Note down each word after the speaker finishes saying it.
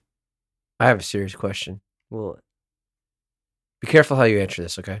I have a serious question. What? Be careful how you answer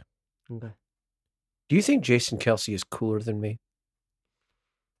this, okay? Okay. Do you think Jason Kelsey is cooler than me?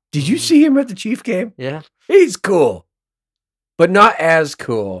 Did you see him at the Chief game? Yeah. He's cool. But not as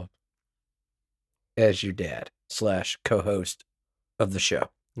cool as your dad / co-host of the show.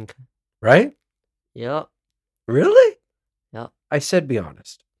 Okay. Right? Yep. Really? Yep. I said be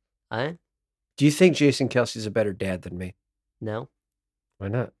honest. I? Do you think Jason Kelsey's a better dad than me? No. Why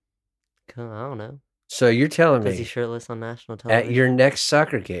not? I don't know. So you're telling Because me he's shirtless on national television? at your next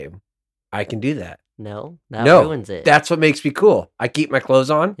soccer game, I can do that? No. That No, ruins it. that's what makes me cool. I keep my clothes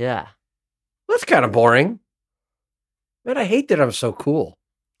on? Yeah. Well, that's kind of boring. Man, I hate that I'm so cool.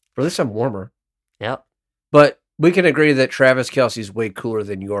 Or at least I'm warmer. Yep. But we can agree that Travis Kelsey's way cooler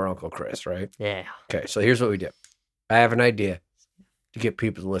than your Uncle Chris, right? Yeah. Okay, so here's what we do. I have an idea to get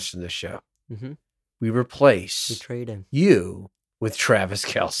people to listen to this show. Mm-hmm. We replace We trade him. you with Travis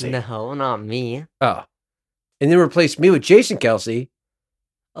Kelsey. No, not me. Oh. And then replace me with Jason Kelsey.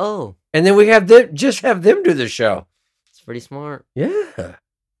 Oh. And then we have them do the show. It's pretty smart. Yeah.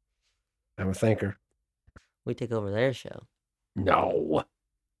 I'm a thinker. We take over their show. No.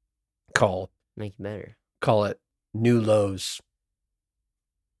 Make it better. Call it New Lows.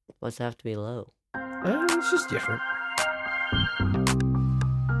 What's have to be low? It's just different.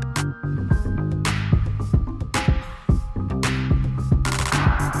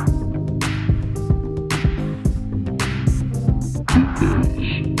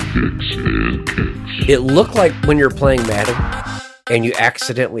 It looked like when you're playing Madden and you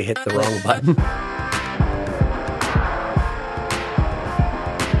accidentally hit the wrong button.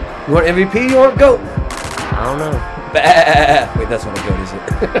 You want MVP? You want GOAT? I don't know. Bah. Wait, that's not a GOAT, is it?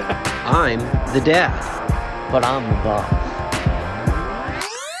 I'm the dad. But I'm the boss.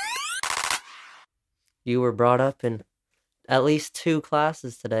 You were brought up in at least 2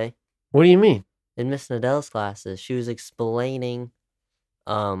 classes today. What do you mean? In Miss Nadel's classes. She was explaining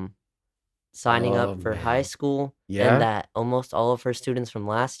signing up for high school. Yeah? And that almost all of her students from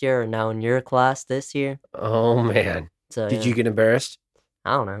last year are now in your class this year. Oh, man. So Did yeah. you get embarrassed?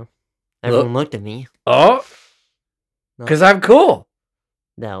 I don't know. Everyone looked at me. Oh, No. because I'm cool.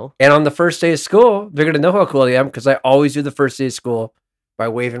 No. And on the first day of school, they're going to know how cool I am because I always do the first day of school by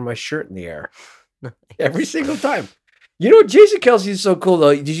waving my shirt in the air. Every single time. You know, Jason Kelsey is so cool,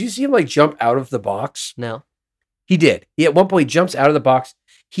 though. Did you see him, like, jump out of the box? No. He did. At one point, he jumps out of the box.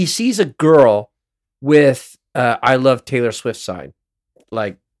 He sees a girl with I love Taylor Swift sign.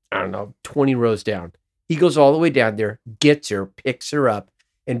 Like, I don't know, 20 rows down. He goes all the way down there, gets her, picks her up,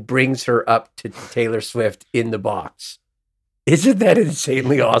 and brings her up to Taylor Swift in the box. Isn't that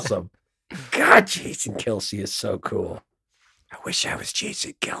insanely awesome? God, Jason Kelsey is so cool. I wish I was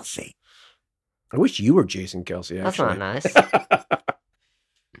Jason Kelsey. I wish you were Jason Kelsey, actually. That's not nice.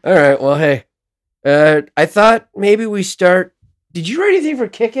 All right, well, hey. I thought maybe we start... Did you write anything for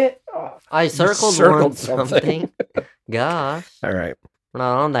Kick It? Oh, I circled something. Gosh. All right. We're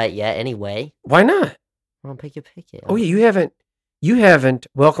not on that yet anyway. Why not? I don't pick it. Oh, yeah, you haven't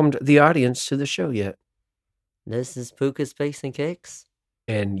welcomed the audience to the show yet. This is Pooka's Picks and Kicks.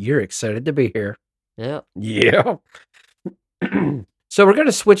 And you're excited to be here. Yep. Yeah. So we're going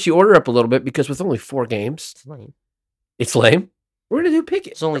to switch the order up a little bit because with only 4 games... It's lame. It's lame? We're going to do Pick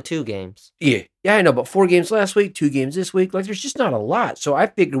It. It's only 2 games. Yeah, I know, but 4 games last week, 2 games this week. Like, there's just not a lot. So I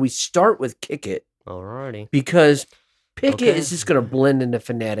figured we start with Kick It. Alrighty. Because Pick It Okay. is just going to blend into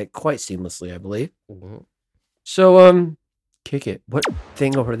Fanatic quite seamlessly, I believe. Mm-hmm. So, Kick It. What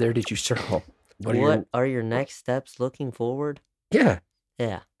thing over there did you circle? What are your next steps looking forward? Yeah.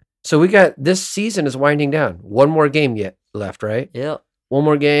 Yeah. So we got, this season is winding down. 1 more game yet left, right? Yep. 1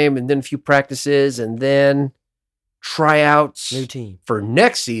 more game, and then a few practices, and then tryouts. New team. For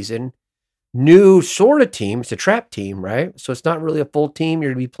next season. New sort of team. It's a trap team, right? So it's not really a full team.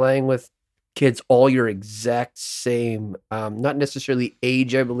 You're going to be playing with kids all your exact same, not necessarily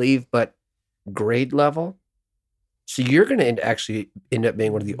age, I believe, but grade level. So you're going to actually end up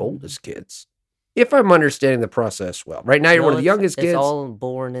being one of the oldest kids. If I'm understanding the process well. Right now, you're one of the youngest kids. It's all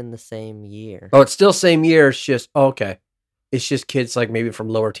born in the same year. Oh, it's still same year. It's just, okay. It's just kids like maybe from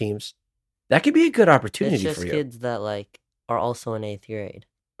lower teams. That could be a good opportunity It's just for you. kids that like are also in 8th grade.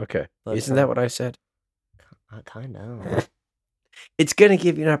 Okay. But Isn't that what I said? I kind of. It's going to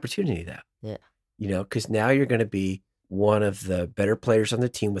give you an opportunity, though. Yeah. You know, because now you're going to be one of the better players on the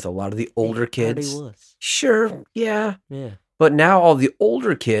team with a lot of the older kids. Was. Sure. Yeah. Yeah. But now all the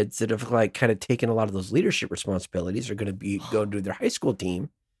older kids that have like kind of taken a lot of those leadership responsibilities are going to be going to their high school team.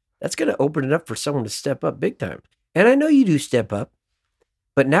 That's going to open it up for someone to step up big time. And I know you do step up,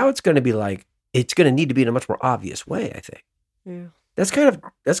 but now it's going to be like, it's going to need to be in a much more obvious way, I think. Yeah. That's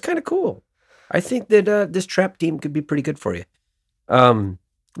kind of cool. I think that this trap team could be pretty good for you. We'll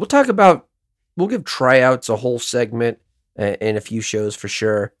give tryouts a whole segment and a few shows for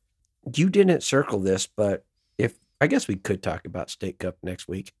sure. You didn't circle this, but I guess we could talk about State Cup next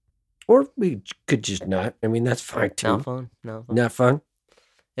week. Or we could just not. I mean, that's fine too. Not fun. Not fun?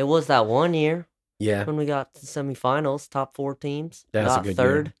 It was that one year. Yeah. When we got to the semifinals, top 4 teams. That's got a good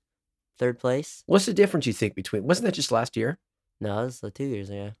year. Third place. What's the difference you think between... Wasn't that just last year? No, it was 2 years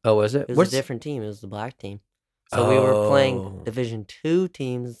ago. Oh, was it? It was a different team. It was the black team. So we were playing Division 2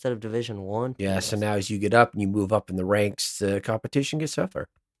 teams instead of Division 1 teams. Yeah, so now as you get up and you move up in the ranks, the competition gets tougher.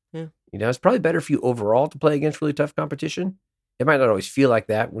 Yeah. It's probably better for you overall to play against really tough competition. It might not always feel like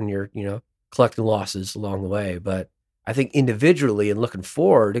that when you're, collecting losses along the way. But I think individually and looking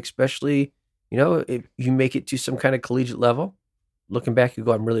forward, especially, if you make it to some kind of collegiate level, looking back, you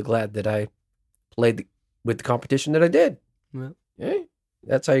go, I'm really glad that I played with the competition that I did. Yeah.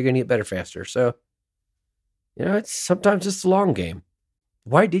 That's how you're going to get better faster. So, sometimes it's a long game.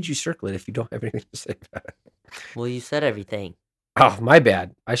 Why did you circle it if you don't have anything to say about it? Well, you said everything. Oh, my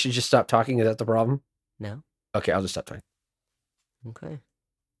bad. I should just stop talking. Is that the problem? No. Okay, I'll just stop talking. Okay.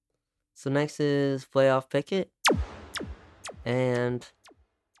 So next is playoff picket. And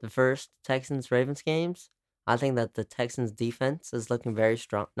the first Texans-Ravens games. I think that the Texans defense is looking very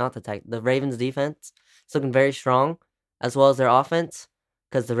strong. The Ravens defense is looking very strong, as well as their offense,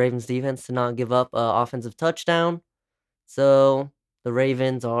 because the Ravens defense did not give up an offensive touchdown. So the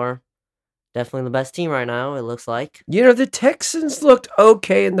Ravens are definitely the best team right now, it looks like. The Texans looked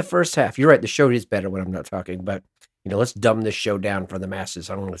okay in the first half. You're right, the show is better when I'm not talking, but, let's dumb this show down for the masses.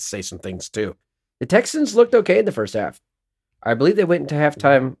 I want to say some things, too. The Texans looked okay in the first half. I believe they went into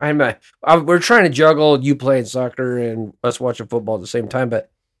halftime. We're trying to juggle you playing soccer and us watching football at the same time,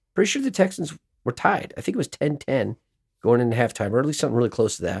 but pretty sure the Texans were tied. I think it was 10-10 going into halftime, or at least something really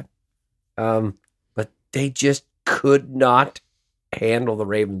close to that. But they just could not handle the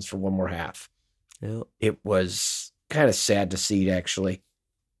Ravens for one more half. Yep. It was kind of sad to see, actually.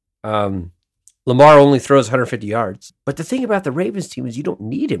 Lamar only throws 150 yards. But the thing about the Ravens team is you don't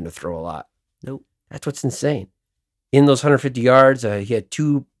need him to throw a lot. Nope. That's what's insane. In those 150 yards, he had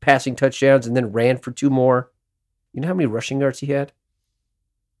 2 passing touchdowns and then ran for 2 more. You know how many rushing yards he had?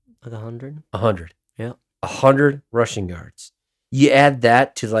 Like 100? 100. Yeah. 100 rushing yards. You add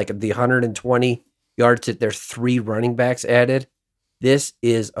that to like the 120 yards that their 3 running backs added. This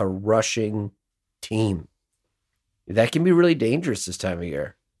is a rushing team. That can be really dangerous this time of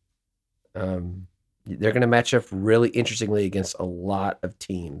year. They're going to match up really interestingly against a lot of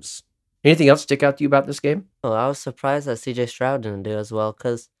teams. Anything else stick out to you about this game? Well, I was surprised that C.J. Stroud didn't do as well,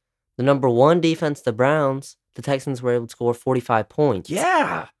 because the number 1 defense, the Browns, the Texans were able to score 45 points.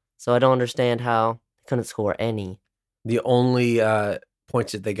 Yeah. So I don't understand how they couldn't score any. The only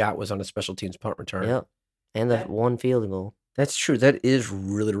points that they got was on a special teams punt return. Yep. And the 1 field goal. That's true. That is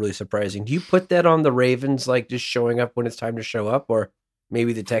really, really surprising. Do you put that on the Ravens, like just showing up when it's time to show up, or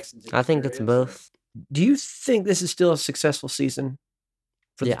maybe the Texans? I think it's both. Do you think this is still a successful season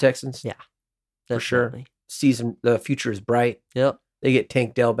for the Texans? Yeah. For Definitely. sure. The future is bright. Yep. They get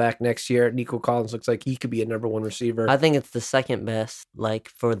Tank Dell back next year. Nico Collins looks like he could be a number 1 receiver. I think it's the second best,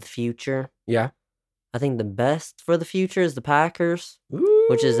 for the future. Yeah. I think the best for the future is the Packers, Ooh.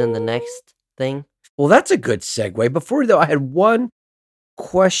 which is in the next thing. Well, that's a good segue. Before, though, I had one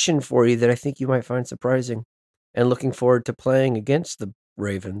question for you that I think you might find surprising, and looking forward to playing against the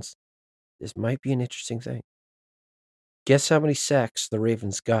Ravens. This might be an interesting thing. Guess how many sacks the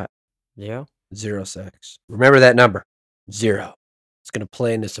Ravens got? 0. 0 sacks. Remember that number. 0. It's going to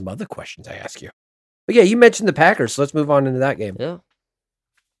play into some other questions I ask you. But yeah, you mentioned the Packers, so let's move on into that game. Yeah.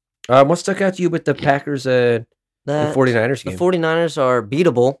 What stuck out to you with the Packers and 49ers game? The 49ers are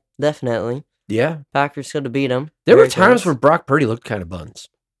beatable, definitely. Yeah. Packers could have beat them. There were times where Brock Purdy looked kind of buns.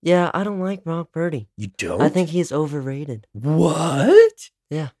 Yeah, I don't like Brock Purdy. You don't? I think he's overrated. What?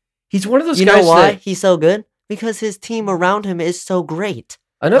 Yeah. He's one of those guys. You know why he's so good? Because his team around him is so great.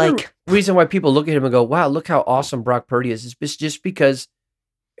 Another reason why people look at him and go, wow, look how awesome Brock Purdy is just because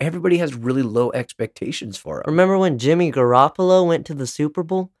everybody has really low expectations for him. Remember when Jimmy Garoppolo went to the Super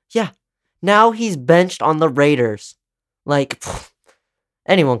Bowl? Yeah. Now he's benched on the Raiders.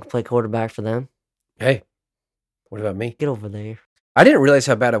 Anyone can play quarterback for them. Hey, what about me? Get over there. I didn't realize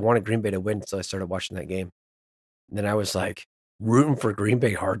how bad I wanted Green Bay to win until I started watching that game. And then I was rooting for Green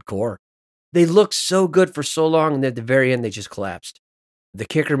Bay hardcore. They looked so good for so long, and at the very end, they just collapsed. The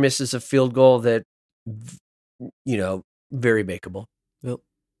kicker misses a field goal that, very makeable. Yep.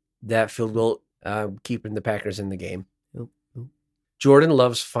 That field goal keeping the Packers in the game. Yep. Jordan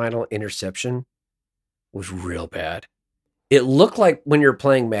Love's final interception was real bad. It looked like when you're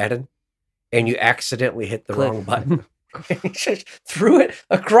playing Madden and you accidentally hit the Click. wrong button. And he just threw it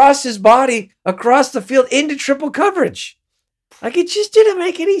across his body, across the field, into triple coverage. Like, it just didn't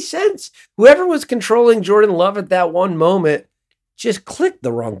make any sense. Whoever was controlling Jordan Love at that one moment just clicked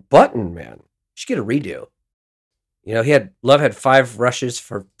the wrong button, man. Should get a redo. You know, Love had 5 rushes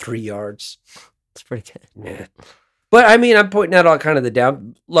for 3 yards. It's pretty good. Yeah. But, I mean, I'm pointing out all kind of the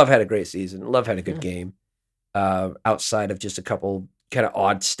down. Love had a great season. Love had a good game. Outside of just a couple kind of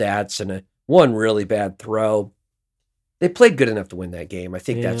odd stats and one really bad throw. They played good enough to win that game. I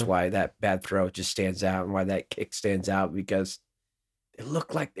think that's why that bad throw just stands out and why that kick stands out, because it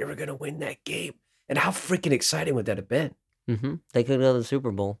looked like they were going to win that game. And how freaking exciting would that have been? Mm-hmm. They could go to the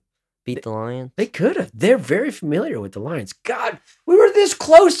Super Bowl, beat the Lions. They could have. They're very familiar with the Lions. God, we were this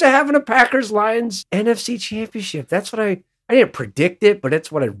close to having a Packers-Lions NFC championship. That's what I didn't predict it, but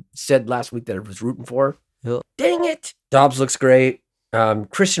that's what I said last week that I was rooting for. Yep. Dang it. Dobbs looks great.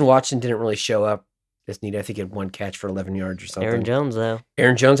 Christian Watson didn't really show up. That's neat. I think he had 1 catch for 11 yards or something. Aaron Jones, though.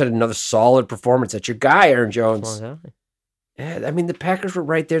 Aaron Jones had another solid performance. That's your guy, Aaron Jones. Small guy. Yeah, I mean, the Packers were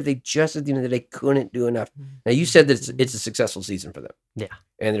right there. They just at the end of the day couldn't do enough. Now, you said that it's a successful season for them. Yeah.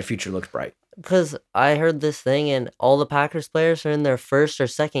 And their future looks bright. Because I heard this thing, and all the Packers players are in their first or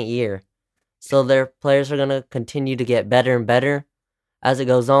second year. So their players are going to continue to get better and better as it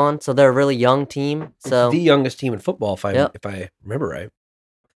goes on. So they're a really young team. So It's the youngest team in football, if I remember right.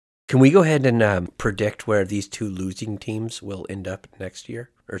 Can we go ahead and predict where these 2 losing teams will end up next year?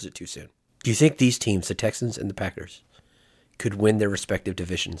 Or is it too soon? Do you think these teams, the Texans and the Packers, could win their respective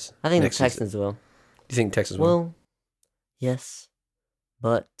divisions? I think the next season? Texans will. Do you think Texans will? Well, yes.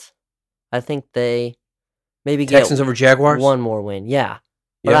 But I think they maybe Texans get over Jaguars? one more win. Yeah.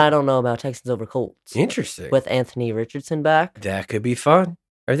 But Yeah. I don't know about Texans over Colts. Interesting. With Anthony Richardson back. That could be fun.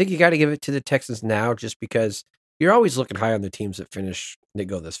 I think you got to give it to the Texans now, just because you're always looking high on the teams that finish, that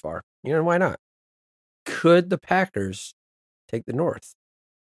go this far. You know, why not? Could the Packers take the North?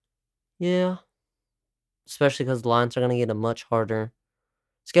 Yeah. Especially because the Lions are going to get a much harder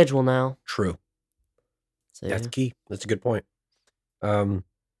schedule now. True. So, That's key. That's a good point. In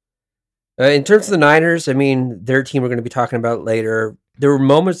terms of the Niners, I mean, their team we're going to be talking about later. There were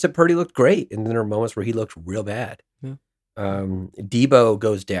moments that Purdy looked great, and then there were moments where he looked real bad. Yeah. Debo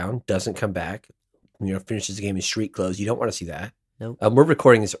goes down, doesn't come back. Finishes the game in street clothes. You don't want to see that. Nope. We're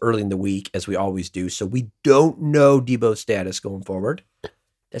recording this early in the week, as we always do, so we don't know Debo's status going forward.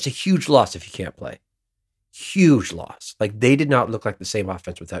 That's a huge loss if you can't play. Huge loss. Like, they did not look like the same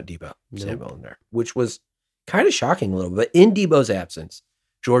offense without Debo Samuel in there, which was kind of shocking a little bit. But in Debo's absence,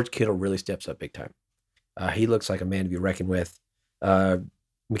 George Kittle really steps up big time. He looks like a man to be reckoned with.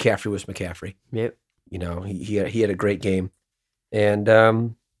 McCaffrey was McCaffrey. Yep. He had a great game.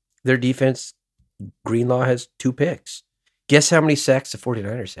 And their defense, Greenlaw has 2 picks. Guess how many sacks the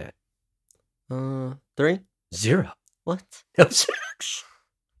 49ers had? 3? 0. What? No sacks.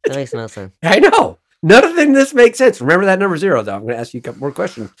 That makes no sense. I know. None of this makes sense. Remember that number 0, though. I'm going to ask you a couple more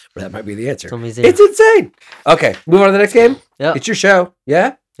questions, but that might be the answer. Tell me 0. It's insane. Okay, move on to the next game. Yeah. It's your show.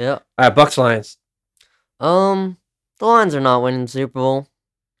 Yeah? Yeah. All right, Bucks Lions. The Lions are not winning the Super Bowl.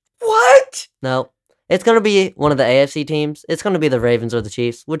 What? No. It's going to be one of the AFC teams. It's going to be the Ravens or the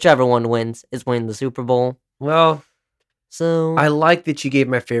Chiefs. Whichever one wins is winning the Super Bowl. Well, so I like that you gave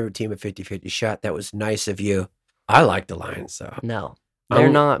my favorite team a 50-50 shot. That was nice of you. I like the Lions, though. No. They're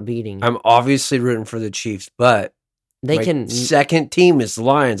not beating. I'm obviously rooting for the Chiefs, but They my can second team is the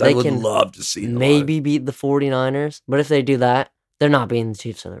Lions. I they would can love to see the maybe Lions. beat the 49ers, but if they do that, they're not beating the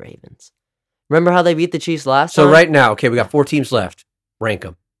Chiefs or the Ravens. Remember how they beat the Chiefs last So time? right now, okay, we got 4 teams left. Rank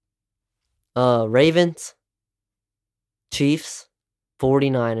them. Ravens, Chiefs,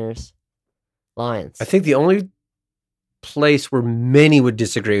 49ers, Lions. I think the only place where many would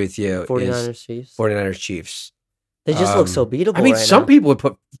disagree with you 49ers, is Chiefs. 49ers Chiefs. They just look so beatable I mean, right some now. people would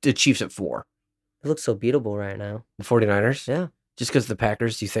put the Chiefs at 4. They look so beatable right now. The 49ers? Yeah. Just because the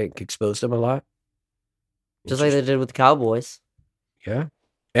Packers, do you think, exposed them a lot? Just like they did with the Cowboys. Yeah.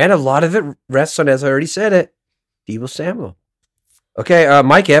 And a lot of it rests on, as I already said it, Deebo Samuel. Okay,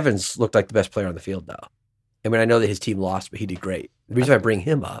 Mike Evans looked like the best player on the field, though. I mean, I know that his team lost, but he did great. The reason I bring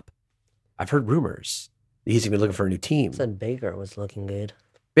him up, I've heard rumors that he's going to be looking for a new team. Said Baker was looking good.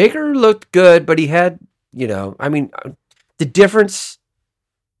 Baker looked good, but he had, the difference.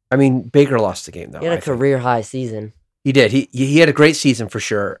 I mean, Baker lost the game, though. He had a career high season. He did. He had a great season for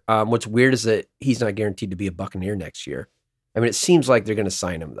sure. What's weird is that he's not guaranteed to be a Buccaneer next year. I mean, it seems like they're going to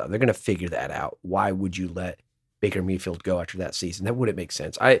sign him, though. They're going to figure that out. Why would you let Baker Mayfield go after that season? That wouldn't make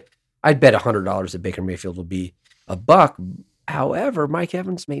sense. I'd bet $100 that Baker Mayfield will be a Buck. However, Mike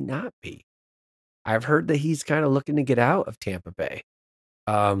Evans may not be. I've heard that he's kind of looking to get out of Tampa Bay.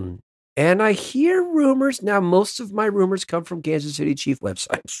 And I hear rumors. Now, most of my rumors come from Kansas City Chief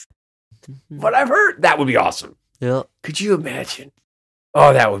websites. But I've heard that would be awesome. Yeah. Could you imagine?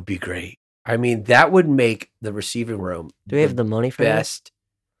 Oh, that would be great. I mean, that would make the receiving room Do we have the money for best.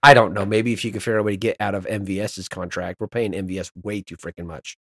 I don't know. Maybe if you could figure out a way to get out of MVS's contract. We're paying MVS way too freaking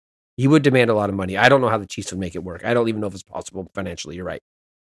much. He would demand a lot of money. I don't know how the Chiefs would make it work. I don't even know if it's possible financially. You're right.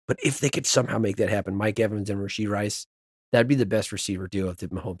 But if they could somehow make that happen, Mike Evans and Rashee Rice, that'd be the best receiver duo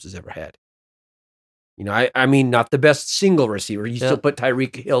that Mahomes has ever had. You know, I mean, not the best single receiver. You still put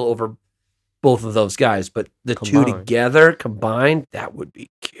Tyreek Hill over both of those guys, but the two together, combined, that would be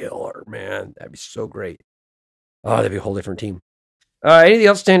killer, man. That'd be so great. Oh, that'd be a whole different team. Anything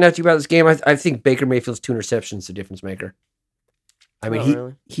else stand out to you about this game? I think Baker Mayfield's 2 interceptions the difference maker. I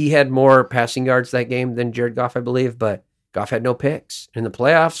mean, he had more passing yards that game than Jared Goff, I believe, but Goff had no picks. In the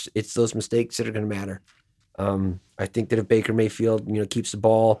playoffs, it's those mistakes that are going to matter. I think that if Baker Mayfield, keeps the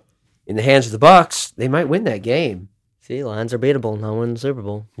ball in the hands of the Bucs, they might win that game. See, Lions are beatable. No one in the Super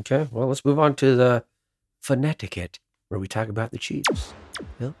Bowl. Okay, well, let's move on to the Fanatic It, where we talk about the Chiefs.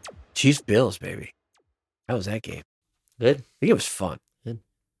 Yep. Chiefs-Bills, baby. How was that game? Good. I think it was fun. Good.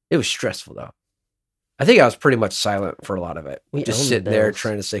 It was stressful, though. I think I was pretty much silent for a lot of it. Just sitting there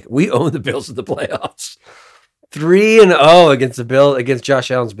trying to say, we own the Bills in the playoffs. 3-0 against the Bills, against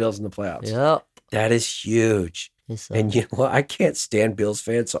Josh Allen's Bills in the playoffs. Yep. That is huge. And you know what? I can't stand Bills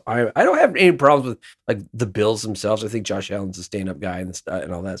fans, so I don't have any problems with the Bills themselves. I think Josh Allen's a stand-up guy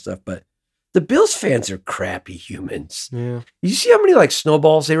and all that stuff, but the Bills fans are crappy humans. Yeah. You see how many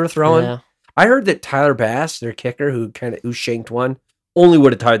snowballs they were throwing? Yeah. I heard that Tyler Bass, their kicker, who shanked one, only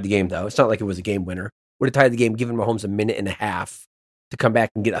would have tied the game though. It's not like it was a game winner. Would have tied the game, given Mahomes a minute and a half to come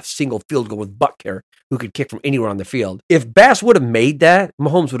back and get a single field goal with Butker, who could kick from anywhere on the field. If Bass would have made that,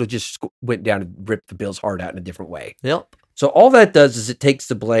 Mahomes would have just went down and ripped the Bills' heart out in a different way. Yep. So all that does is it takes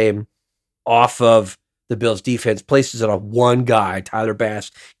the blame off of the Bills' defense, places it on one guy, Tyler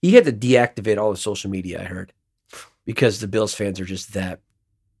Bass. He had to deactivate all his social media, I heard, because the Bills fans are just that.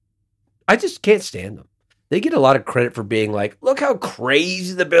 I just can't stand them. They get a lot of credit for being like, look how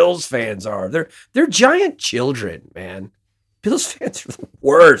crazy the Bills fans are. They're giant children, man. Bills fans are the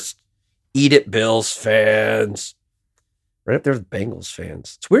worst. Eat it, Bills fans. Right up there with Bengals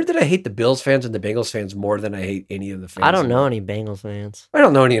fans. It's weird that I hate the Bills fans and the Bengals fans more than I hate any of the fans. I don't know any Bengals fans. I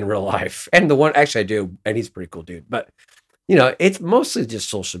don't know any in real life. And the one, actually I do, and he's a pretty cool dude. But, it's mostly just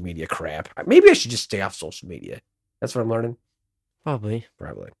social media crap. Maybe I should just stay off social media. That's what I'm learning. Probably.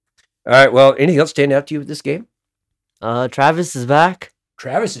 All right, well, anything else stand out to you with this game? Travis is back.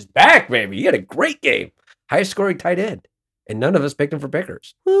 Travis is back, baby. He had a great game. Highest scoring tight end. And none of us picked him for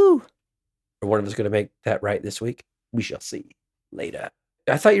pickers. Woo! Are one of us going to make that right this week? We shall see later.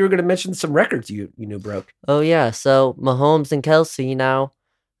 I thought you were going to mention some records you knew broke. Oh, yeah. So Mahomes and Kelsey now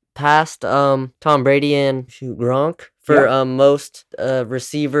passed Tom Brady and Gronk for most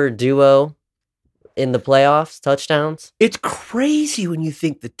receiver duo in the playoffs, touchdowns. It's crazy when you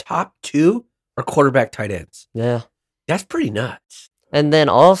think the top 2 are quarterback tight ends. Yeah. That's pretty nuts. And then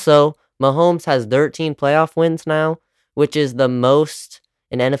also, Mahomes has 13 playoff wins now, which is the most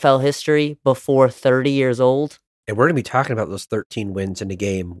in NFL history before 30 years old. And we're going to be talking about those 13 wins in a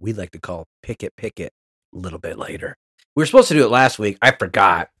game we like to call Pick It a little bit later. We were supposed to do it last week. I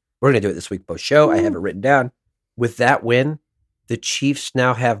forgot. We're going to do it this week post-show. I have it written down. With that win, the Chiefs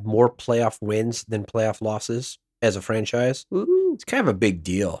now have more playoff wins than playoff losses as a franchise. Ooh. It's kind of a big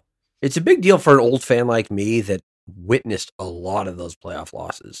deal. It's a big deal for an old fan like me that witnessed a lot of those playoff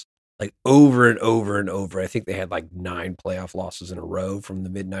losses. Over and over and over. I think they had 9 playoff losses in a row from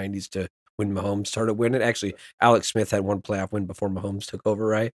the mid-90s to when Mahomes started winning. Actually, Alex Smith had one playoff win before Mahomes took over,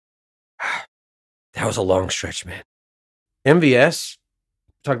 right? That was a long stretch, man. MVS,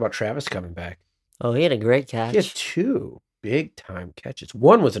 talk about Travis coming back. Oh, he had a great catch. He had 2 big-time catches.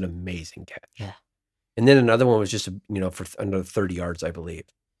 One was an amazing catch. Yeah. And then another one was just, for another 30 yards, I believe.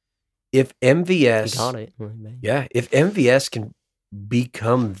 If MVS... He got it. Yeah, if MVS can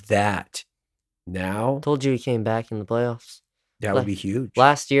become that now... Told you he came back in the playoffs. That would be huge.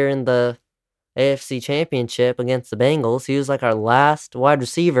 Last year in the AFC Championship against the Bengals, he was our last wide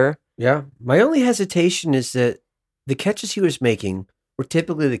receiver. Yeah. My only hesitation is that the catches he was making were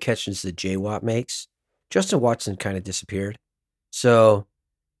typically the catches that J-Watt makes. Justin Watson kind of disappeared. So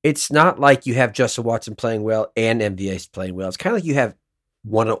it's not like you have Justin Watson playing well and MVS playing well. It's kind of like you have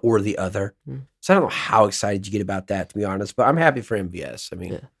one or the other. So I don't know how excited you get about that, to be honest, but I'm happy for MVS. I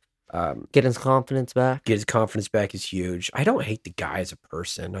mean, get his confidence back. Get his confidence back is huge. I don't hate the guy as a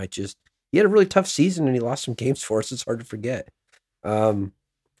person. He had a really tough season and he lost some games for us. It's hard to forget.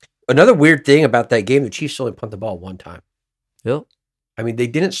 Another weird thing about that game, the Chiefs only punt the ball one time. Yep. I mean, they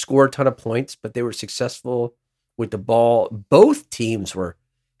didn't score a ton of points, but they were successful with the ball. Both teams were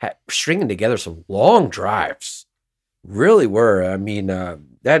stringing together some long drives. Really were. I mean,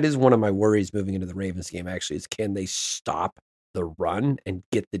 that is one of my worries moving into the Ravens game, actually, is can they stop the run and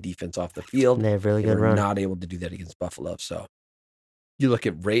get the defense off the field? They have really They good were run. not able to do that against Buffalo. So you look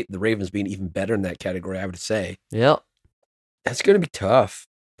at the Ravens being even better in that category, I would say. Yep. That's going to be tough.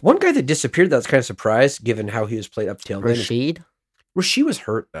 One guy that disappeared that I was kind of surprised, given how he was played up till then. Rashid Was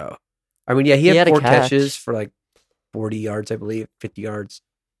hurt, though. I mean, yeah, he had 4 catches for like 40 yards, I believe, 50 yards.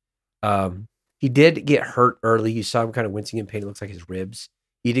 He did get hurt early. You saw him kind of wincing in pain. It looks like his ribs.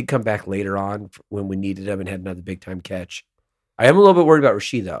 He did come back later on when we needed him and had another big-time catch. I am a little bit worried about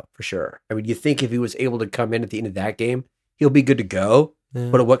Rashid, though, for sure. I mean, you think if he was able to come in at the end of that game, he'll be good to go. Yeah.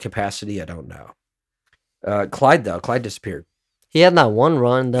 But at what capacity, I don't know. Clyde, though. Clyde disappeared. He had that one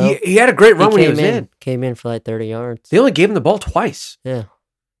run, though. He had a great run when he was in. Came in for like 30 yards. They only gave him the ball twice. Yeah.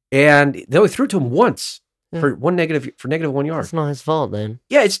 And they only threw it to him once Yeah. for negative 1 yard. It's not his fault then.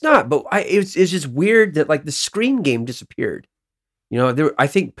 Yeah, it's not. But it's just weird that like the screen game disappeared. You know, I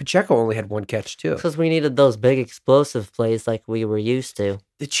think Pacheco only had 1 catch too. Because we needed those big explosive plays like we were used to.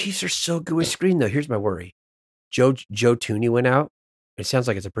 The Chiefs are so good with screen though. Here's my worry: Joe Tooney went out. It sounds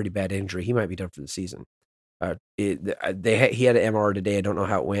like it's a pretty bad injury. He might be done for the season. He had an MR today. I don't know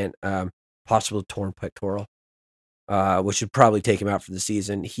how it went. Possible torn pectoral, which should probably take him out for the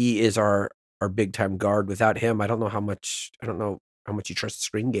season. He is our big time guard. Without him, I don't know how much you trust the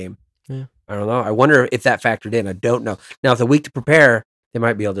screen game. Yeah. I don't know. I wonder if that factored in. I don't know. Now, with a week to prepare, they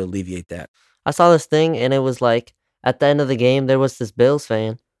might be able to alleviate that. I saw this thing, and it was like, at the end of the game, there was this Bills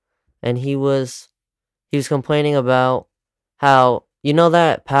fan, and he was complaining about how, you know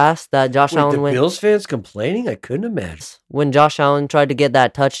that pass that Josh Allen the went... Bills fans complaining? I couldn't imagine. When Josh Allen tried to get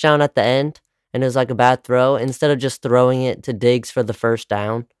that touchdown at the end, and it was like a bad throw, instead of just throwing it to Diggs for the first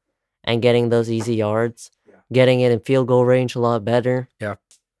down and getting those easy yards, getting it in field goal range a lot better. Yeah.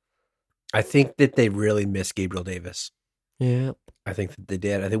 I think that they really miss Gabriel Davis. Yeah. I think that they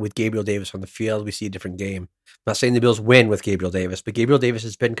did. I think with Gabriel Davis on the field, we see a different game. I'm not saying the Bills win with Gabriel Davis, but Gabriel Davis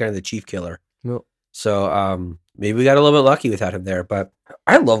has been kind of the chief killer. Yep. So maybe we got a little bit lucky without him there. But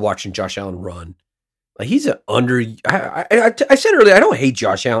I love watching Josh Allen run. Like he's an I said earlier, I don't hate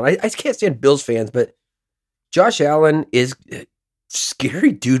Josh Allen. I can't stand Bills fans, but Josh Allen is a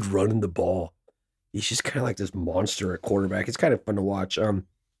scary dude running the ball. He's just kind of like this monster at quarterback. It's kind of fun to watch.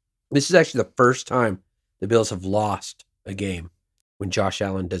 This is actually the first time the Bills have lost a game when Josh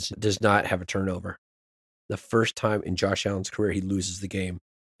Allen does not have a turnover. The first time in Josh Allen's career he loses the game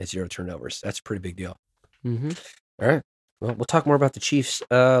at 0 turnovers. That's a pretty big deal. Mm-hmm. All right. Well, we'll talk more about the Chiefs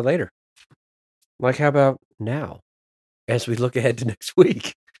later. Like, how about now as we look ahead to next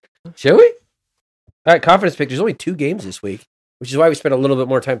week? Shall we? All right, confidence pick. There's only 2 games this week, which is why we spent a little bit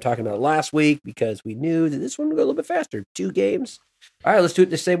more time talking about it last week, because we knew that this one would go a little bit faster. 2 games. All right, let's do it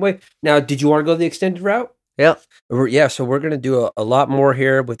the same way. Now, did you want to go the extended route? Yep. Yeah, so we're going to do a lot more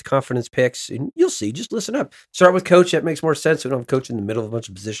here with confidence picks, and you'll see. Just listen up. Start with coach. That makes more sense. We don't have coach in the middle of a bunch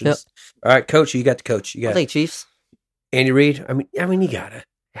of positions. Yep. All right, coach, you got the coach. You got I think Chiefs. Andy Reid. I mean, you got it.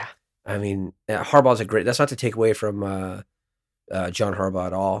 Yeah. I mean, Harbaugh's a great. That's not to take away from John Harbaugh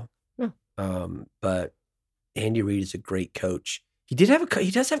at all. No. But Andy Reid is a great coach. He does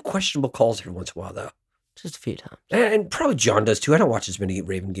have questionable calls every once in a while, though. Just a few times. And probably John does too. I don't watch as many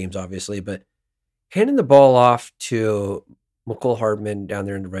Raven games, obviously, but handing the ball off to McCole Hardman down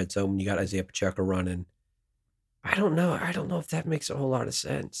there in the red zone when you got Isaiah Pacheco running, I don't know. I don't know if that makes a whole lot of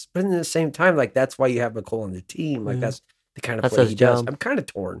sense. But at the same time, like that's why you have McCole on the team. Like that's the kind of play he does. I'm kind of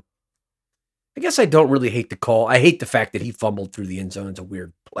torn. I guess I don't really hate the call. I hate the fact that he fumbled through the end zone. It's a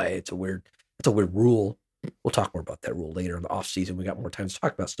weird play. It's a weird rule. We'll talk more about that rule later in the offseason. We got more time to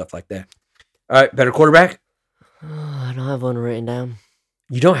talk about stuff like that. All right, better quarterback? I don't have one written down.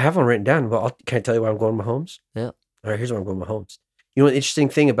 You don't have one written down? Well, can I tell you why I'm going Mahomes? Yeah. All right, here's why I'm going Mahomes. You know, an interesting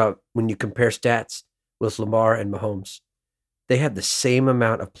thing about when you compare stats with Lamar and Mahomes, they have the same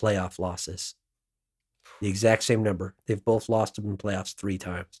amount of playoff losses. The exact same number. They've both lost them in playoffs 3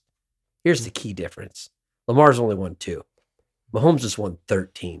 times. Here's the key difference. Lamar's only won 2. Mahomes has won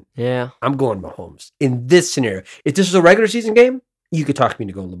 13. Yeah. I'm going Mahomes. In this scenario, if this was a regular season game, you could talk me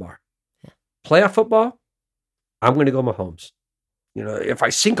into going Lamar. Yeah. Playoff football, I'm going to go Mahomes. You know, if I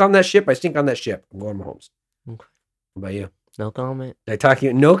sink on that ship, I sink on that ship. I'm going Mahomes. Okay. What about you? No comment. Did I talk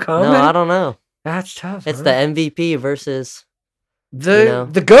you? No comment? No, I don't know. That's tough. It's the MVP versus the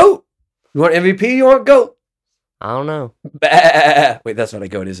GOAT. You want MVP? You want GOAT? I don't know. Wait, that's not a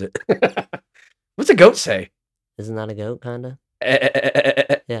goat, is it? What's a goat say? Isn't that a goat, kind of?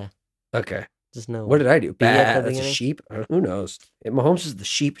 Yeah. Yeah. Okay. Just no. What did I do? B at the That's a beginning? sheep? Who knows? And Mahomes is the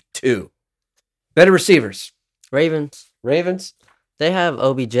sheep too. Better receivers. Ravens. Ravens? They have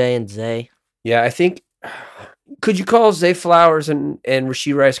OBJ and Zay. Yeah, I think. Could you call Zay Flowers and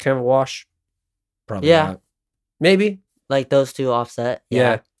Rashee Rice kind of a wash? Probably Yeah. not. Maybe. Like those two offset.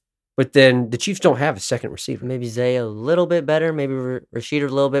 Yeah. But then the Chiefs don't have a second receiver. Maybe Zay a little bit better. Maybe Rashid a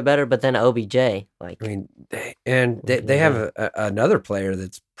little bit better. But then OBJ. Like, I mean, they have another player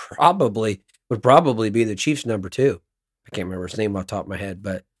that's would probably be the Chiefs' number 2. I can't remember his name off the top of my head,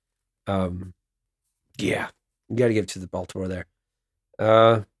 but yeah, you got to give it to the Baltimore there.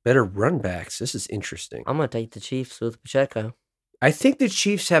 Better run backs. This is interesting. I'm going to take the Chiefs with Pacheco. I think the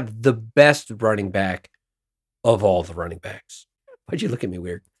Chiefs have the best running back of all the running backs. Why'd you look at me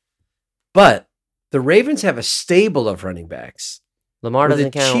weird? But the Ravens have a stable of running backs. Lamar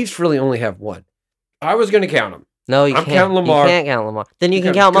doesn't the count. Chiefs really only have one. I was going to count them. No, I'm counting Lamar. You can't count Lamar. Then you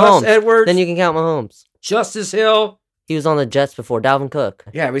can got count Gus Mahomes. Edwards. Then you can count Mahomes. Justice Hill. He was on the Jets before. Dalvin Cook.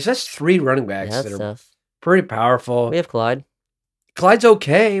 Yeah, I mean, that's 3 running Yeah, backs that's that are tough. pretty powerful. We have Clyde. Clyde's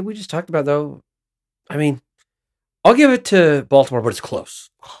okay. We just talked about, though. I mean, I'll give it to Baltimore, but it's close.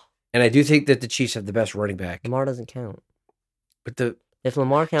 And I do think that the Chiefs have the best running back. Lamar doesn't count. But If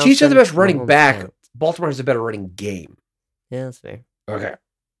Lamar counts, Chiefs have the then best running Mahomes back. counts. Baltimore has a better running game. Yeah, that's fair. Okay.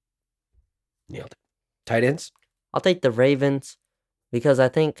 Nailed it. Tight ends? I'll take the Ravens because I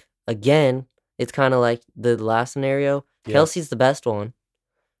think, again, it's kind of like the last scenario. Yeah. Kelsey's the best one.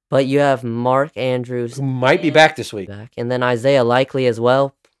 But you have Mark Andrews Who might be back this week. back. And then Isaiah Likely as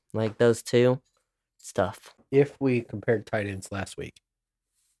well. Like those two. It's tough. If we compared tight ends last week,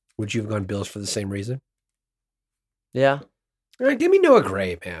 would you have gone Bills for the same reason? Yeah. All right, give me Noah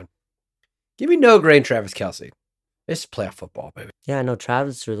Gray, man. Give me Noah Gray and Travis Kelce. It's playoff football, baby. Yeah, I know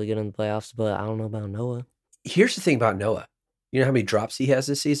Travis is really good in the playoffs, but I don't know about Noah. Here's the thing about Noah. You know how many drops he has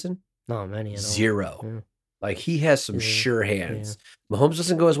this season? Not many at all. 0. Yeah. Like, he has some Yeah, sure hands. Mahomes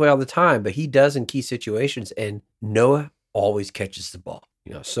doesn't go his way all the time, but he does in key situations, and Noah always catches the ball.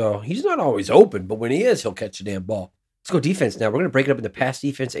 You know, so he's not always open, but when he is, he'll catch the damn ball. Let's go defense now. We're going to break it up into pass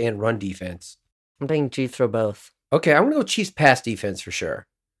defense and run defense. I'm taking Chiefs for both. Okay, I'm going to go Chiefs pass defense for sure.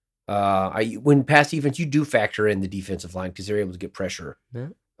 When pass defense, you do factor in the defensive line because they're able to get pressure,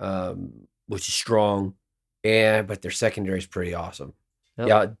 which is strong, but their secondary is pretty awesome. Yep.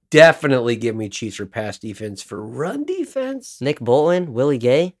 Yeah, definitely give me Chiefs for pass defense. For run defense, Nick Bolton, Willie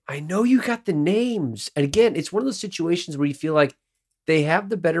Gay. I know you got the names. And again, it's one of those situations where you feel like they have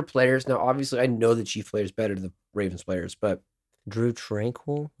the better players. Now, obviously, I know the Chief players better than the Ravens players, but Drew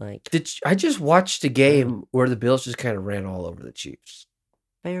Tranquil. Like, I just watched a game where the Bills just kind of ran all over the Chiefs.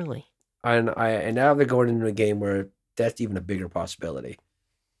 barely. And now they're going into a game where that's even a bigger possibility.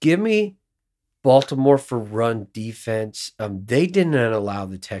 Give me Baltimore for run defense. They did not allow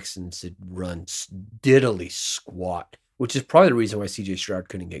the Texans to run diddly squat, which is probably the reason why CJ Stroud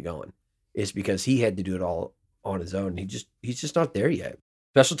couldn't get going. Is because he had to do it all on his own. He's just not there yet.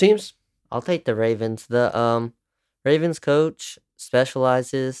 Special teams? I'll take the Ravens. The Ravens coach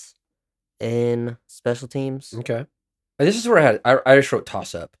specializes in special teams. Okay. And this is where I just wrote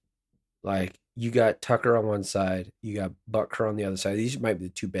toss up. Like, you got Tucker on one side, you got Butker on the other side. These might be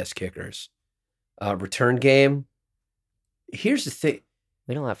the 2 best kickers. Return game. Here's the thing.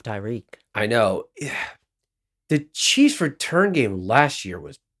 We don't have Tyreek. I know. The Chiefs' return game last year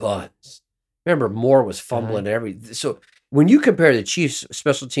was buns. Remember, Moore was fumbling everything. So when you compare the Chiefs'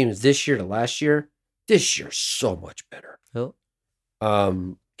 special teams this year to last year, this year's so much better. Oh.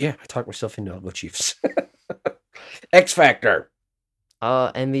 Yeah, I talked myself into I'll go Chiefs. X Factor.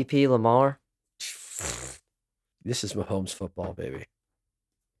 MVP Lamar. This is Mahomes football, baby.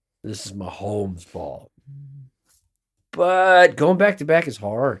 This is Mahomes ball. But going back to back is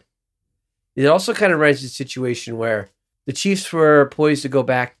hard. It also kind of runs a situation where the Chiefs were poised to go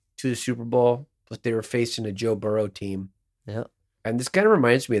back to the Super Bowl, but they were facing a Joe Burrow team. Yep. And this kind of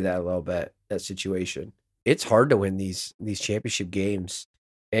reminds me of that a little bit, that situation. It's hard to win these championship games.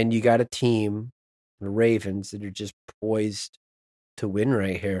 And you got a team, the Ravens, that are just poised to win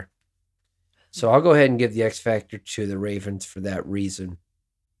right here. So I'll go ahead and give the X Factor to the Ravens for that reason.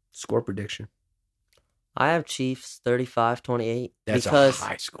 Score prediction. I have Chiefs 35-28. That's a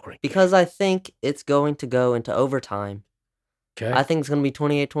high scoring. Because I think it's going to go into overtime. Okay. I think it's going to be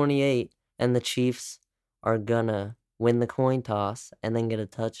 28-28, and the Chiefs are going to win the coin toss and then get a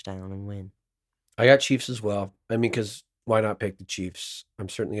touchdown and win. I got Chiefs as well. I mean, because why not pick the Chiefs? I'm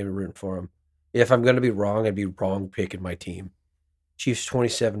certainly going to be rooting for them. If I'm going to be wrong, I'd be wrong picking my team. Chiefs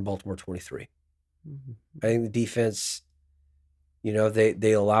 27, Baltimore 23. Mm-hmm. I think the defense,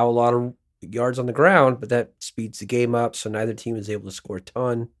 they allow a lot of yards on the ground, but that speeds the game up, so neither team is able to score a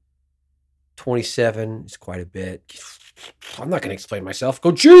ton. 27 is quite a bit. I'm not going to explain myself.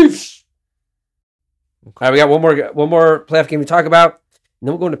 Go Chiefs! All right, we got one more playoff game to talk about. And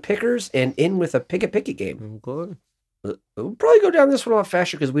then we'll go into pickers and in with a pick-a-pick-it game. Good. We'll probably go down this one a lot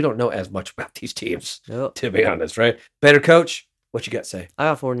faster because we don't know as much about these teams, Yep. to be honest, right? Better coach, what you got to say? I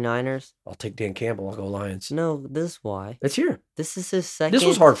got 49ers. I'll take Dan Campbell. I'll go Lions. No, this is why. Let's hear. This is his second. This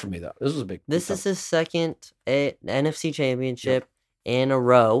was hard for me, though. This was a big. This is his second NFC championship in a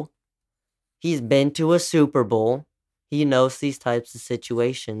row. He's been to a Super Bowl. He knows these types of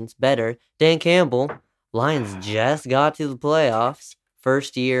situations better. Dan Campbell, Lions just got to the playoffs.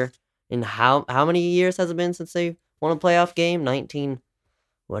 First year in how many years has it been since they won a playoff game? 19,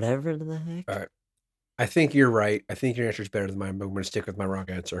 whatever the heck. All right. I think you're right. I think your answer is better than mine, but I'm going to stick with my wrong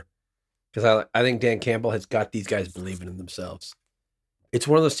answer. Because I think Dan Campbell has got these guys believing in themselves. It's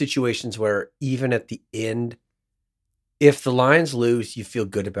one of those situations where even at the end, if the Lions lose, you feel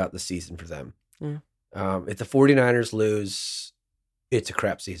good about the season for them. Yeah. If the 49ers lose, it's a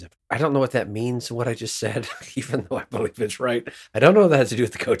crap season. I don't know what that means, what I just said, even though I believe it's right. I don't know what that has to do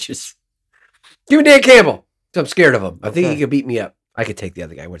with the coaches. Give me Dan Campbell. I'm scared of him. I think he could beat me up. I could take the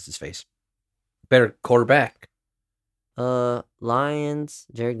other guy. What's his face? Better quarterback. Lions,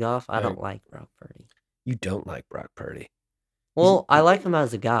 Jared Goff. I don't like Brock Purdy. You don't like Brock Purdy. Well, I like him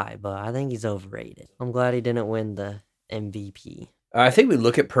as a guy, but I think he's overrated. I'm glad he didn't win the MVP. I think we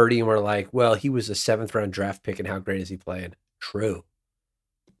look at Purdy and we're like, well, he was a 7th-round draft pick, and how great is he playing? True.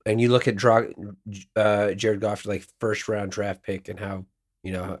 And you look at Jared Goff, like 1st-round draft pick, and how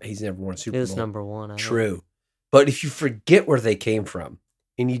he's never won a Super Bowl. He was number 1. True. But if you forget where they came from,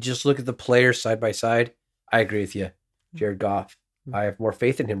 and you just look at the players side by side, I agree with you. Jared Goff. I have more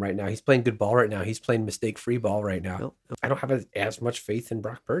faith in him right now. He's playing good ball right now. He's playing mistake-free ball right now. Yep. I don't have as much faith in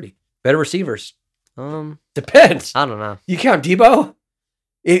Brock Purdy. Better receivers. Depends. I don't know. You count Debo?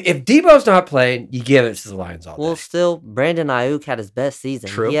 If Debo's not playing, you give it to the Lions all day. Well, still, Brandon Ayuk had his best season.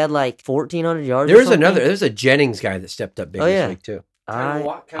 True. He had like 1,400 yards. There's a Jennings guy that stepped up big this week too.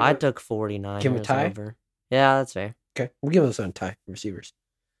 I took 49. Give him a tie? Over. Yeah, that's fair. Okay, we'll give those on tie receivers.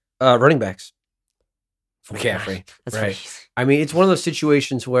 Running backs. McCaffrey. That's right. crazy. I mean, it's one of those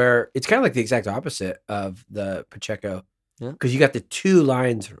situations where it's kind of like the exact opposite of the Pacheco. Because you got the 2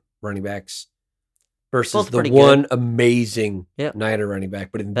 Lions running backs versus Both the one amazing Niner running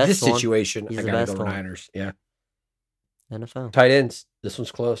back. But in this situation, I got to go Niners. Yeah. NFL. Tight ends. This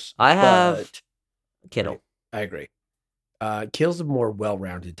one's close. I have Kittle. Right, I agree. Kittle's a more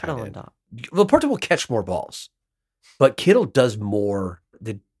well-rounded tight end. Not. Laporta will catch more balls, but Kittle does more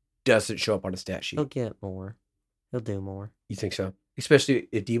that doesn't show up on a stat sheet. He'll get more. He'll do more. You think so? Especially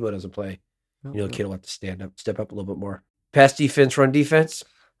if Debo doesn't play. Kittle will have to step up a little bit more. Pass defense, run defense.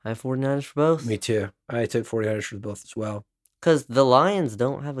 I have 49ers for both. Me too. I took 49ers for both as well. Because the Lions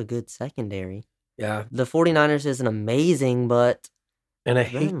don't have a good secondary. Yeah. The 49ers isn't amazing, but... And I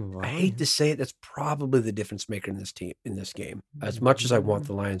hate to say it, that's probably the difference maker in this game. As much as I want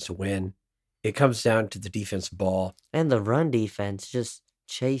the Lions to win, it comes down to the defensive ball. And the run defense, just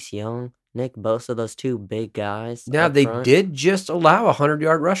Chase Young, Nick Bosa, those 2 big guys. Now, they did just allow a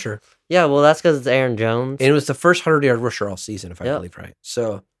 100-yard rusher. Yeah, well, that's because it's Aaron Jones. And it was the first 100-yard rusher all season, if I believe right.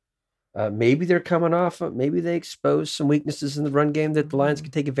 So maybe they're coming off. Maybe they exposed some weaknesses in the run game that the Lions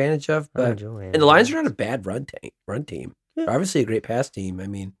could take advantage of. And the Lions are not a bad run team. Yeah. They're obviously a great pass team. I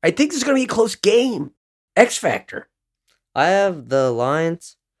mean, I think this is going to be a close game. X Factor. I have the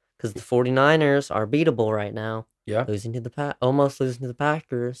Lions because the 49ers are beatable right now. Yeah. Almost losing to the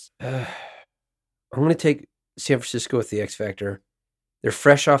Packers. I'm going to take San Francisco with the X Factor. They're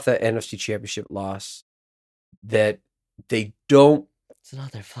fresh off that NFC Championship loss that they don't... It's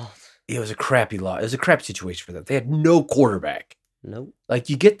not their fault. It was a crappy loss. It was a crap situation for them. They had no quarterback. Nope. Like,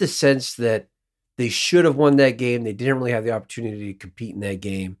 you get the sense that they should have won that game. They didn't really have the opportunity to compete in that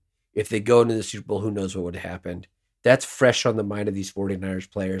game. If they go into the Super Bowl, who knows what would have happened. That's fresh on the mind of these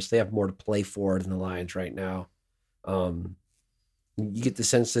 49ers players. They have more to play for than the Lions right now. You get the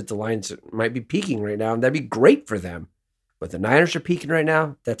sense that the Lions might be peaking right now, and that'd be great for them. But the Niners are peaking right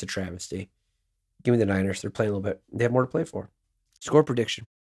now. That's a travesty. Give me the Niners. They're playing a little bit. They have more to play for. Score prediction.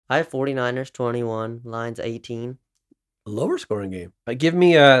 I have 49ers 21, Lions 18. A lower scoring game. Give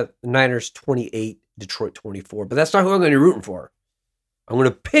me Niners 28, Detroit 24. But that's not who I'm going to be rooting for. I'm going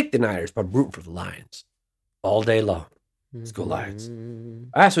to pick the Niners, but I'm rooting for the Lions all day long. Let's go Lions.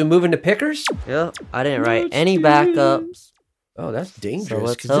 All right, so we move into pickers? Yep. I didn't write any backups. Oh, that's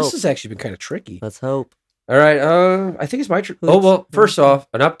dangerous because this has actually been kind of tricky. Let's hope. All right, I think it's my turn. Oh, well, first off,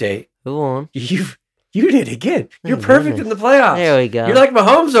 an update. Who won? You did it again. You're perfect in the playoffs. There we go. You're like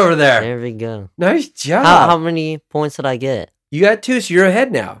Mahomes over there. There we go. Nice job. How many points did I get? You got 2, so you're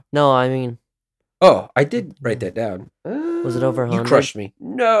ahead now. No, I mean Oh, I did write that down. Was it over You 100? crushed me.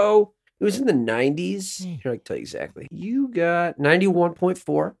 No, it was in the 90s. Dang. Here, I can tell you exactly. You got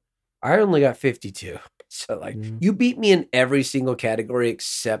 91.4. I only got 52. So, like, you beat me in every single category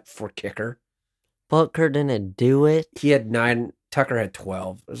except for kicker. Butker didn't do it. He had 9. Tucker had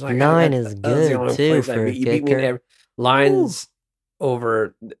 12. It was like 9 is that was the good, only too, place I for a beat. You beat me in kicker. every lines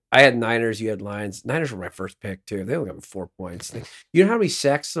over. I had Niners. You had Lions. Niners were my first pick too. They only got me 4 points. You know how many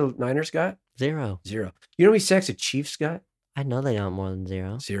sacks the Niners got? 0. 0. You know how many sacks the Chiefs got? I know they got more than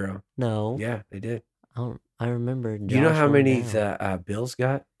 0. 0. No. Yeah, they did. I remember. Do you know Josh how going many down. the Bills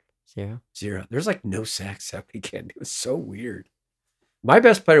got? 0. 0. There's like no sacks that weekend. It was so weird. My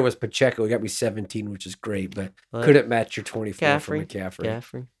best player was Pacheco. He got me 17, which is great, but couldn't match your 24 for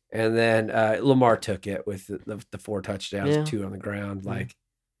McCaffrey. And then Lamar took it with the 4 touchdowns, 2 on the ground. Like,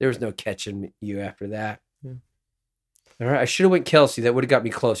 there was no catching you after that. Yeah. All right, I should have went Kelsey. That would have got me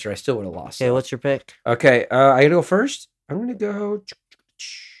closer. I still would have lost. Okay, what's your pick? Okay, I gotta go first. I'm gonna go.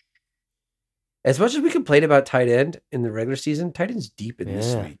 As much as we complain about tight end in the regular season, tight end's deep in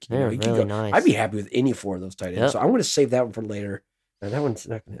this week. You know, they're you can really go, nice. I'd be happy with any 4 of those tight ends. Yep. So I'm gonna save that one for later. And that one's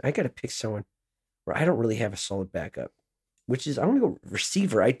not gonna. I gotta pick someone where I don't really have a solid backup, which is I'm gonna go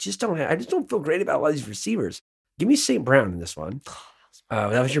receiver. I just don't feel great about a lot of these receivers. Give me St. Brown in this one.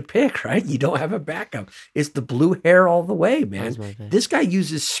 That was your pick, right? You don't have a backup. It's the blue hair all the way, man. This guy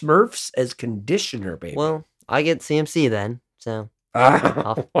uses Smurfs as conditioner, baby. Well, I get CMC then, so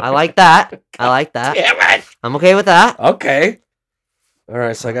I like that. I like that. Damn it! I'm okay with that. Okay. All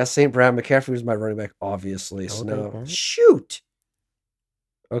right, so I got St. Brown. McCaffrey was my running back, obviously. So no, shoot.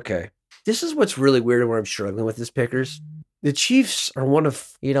 Okay. This is what's really weird and where I'm struggling with this pickers. The Chiefs are one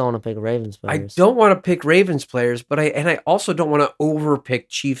of... You don't want to pick Ravens I players. don't want to pick Ravens players, but I also don't want to overpick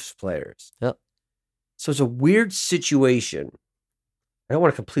Chiefs players. Yep. So it's a weird situation. I don't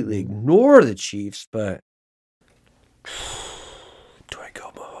want to completely ignore the Chiefs, but... Do I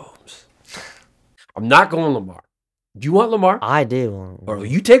go Mahomes? I'm not going Lamar. Do you want Lamar? I do. Or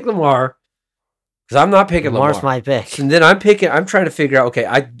you take Lamar, because I'm not picking Lamar. Lamar's my pick. And then I'm trying to figure out,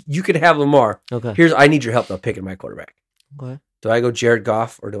 okay, you can have Lamar. Okay. I need your help though, picking my quarterback. Okay. Do I go Jared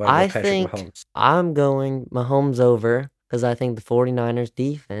Goff or do I go Patrick think Mahomes? I'm going Mahomes over because I think the 49ers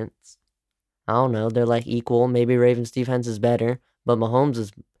defense, I don't know, they're like equal. Maybe Ravens defense is better, but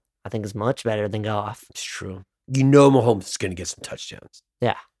Mahomes I think is much better than Goff. It's true. You know Mahomes is going to get some touchdowns.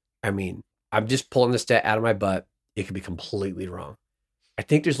 Yeah. I mean, I'm just pulling this stat out of my butt. It could be completely wrong. I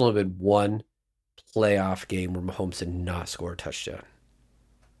think there's only been one playoff game where Mahomes did not score a touchdown.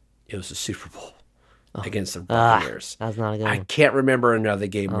 It was the Super Bowl against the Buccaneers. That's not a good one. I can't remember another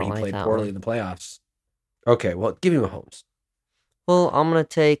game where he like played that poorly one. in the playoffs. Okay, well, give me Mahomes. Well, I'm going to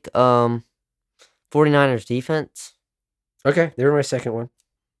take 49ers defense. Okay, they were my second one.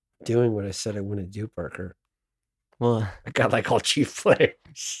 Doing what I said I wouldn't do, Parker. Well, I got like all Chief players.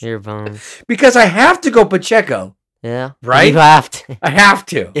 your bones. Because I have to go Pacheco. Yeah. Right? You have to. I have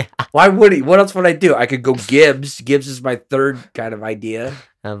to. Yeah. Why would he? What else would I do? I could go Gibbs. Gibbs is my third kind of idea.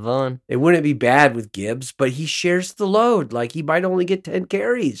 Have fun. It wouldn't be bad with Gibbs, but he shares the load. Like, he might only get 10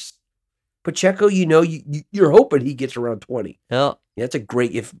 carries. Pacheco, you're hoping he gets around 20. Yep. Yeah, that's a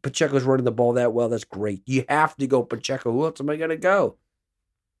great... If Pacheco's running the ball that well, that's great. You have to go Pacheco. Who else am I going to go?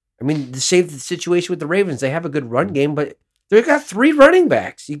 I mean, to save the situation with the Ravens, they have a good run game, but they've got 3 running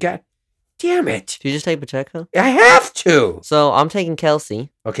backs. Damn it. Did you just take Pacheco? I have to. So I'm taking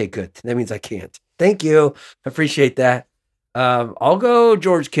Kelsey. Okay, good. That means I can't. Thank you. I appreciate that. I'll go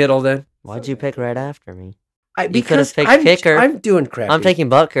George Kittle then. Why'd you pick right after me? Because picked I'm, kicker. I'm doing crap. I'm taking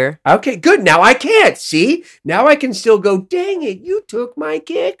Butker. Okay, good. Now I can't. See? Now I can still go, dang it, you took my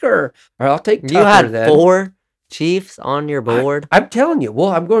kicker. All right, I'll take Tucker You had then. 4 Chiefs on your board. I'm telling you. Well,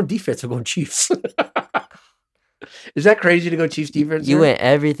 I'm going defense. I'm going Chiefs. Is that crazy to go Chiefs defense? You here? went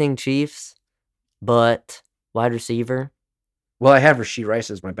everything Chiefs, but wide receiver. Well, I have Rashee Rice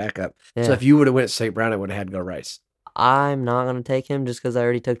as my backup. Yeah. So if you would have went St. Brown, I would have had to go Rice. I'm not going to take him just because I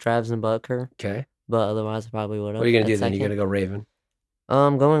already took Travis and Butker. Okay. But otherwise, I probably would have. What are you going to do then? You're going to go Raven?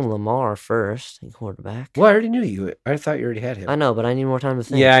 I'm going Lamar first, quarterback. Well, I already knew you. I thought you already had him. I know, but I need more time to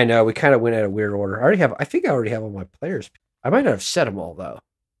think. Yeah, I know. We kind of went at a weird order. I think I already have all my players. I might not have set them all, though.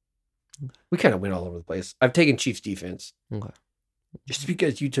 We kind of went all over the place. I've taken Chiefs defense. Okay. Just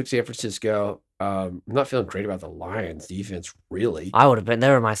because you took San Francisco, I'm not feeling great about the Lions defense, really. I would have been. They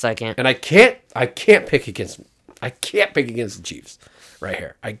were my second. And I can't pick against the Chiefs right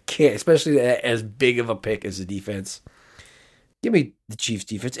here. I can't, especially as big of a pick as the defense. Give me the Chiefs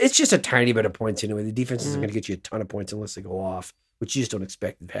defense. It's just a tiny bit of points anyway. The defense isn't going to get you a ton of points unless they go off, which you just don't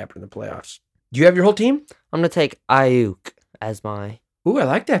expect to happen in the playoffs. Do you have your whole team? I'm going to take Ayuk as my Ooh, I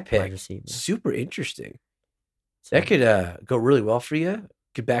like that wide pick. receiver. Super interesting. So That could go really well for you.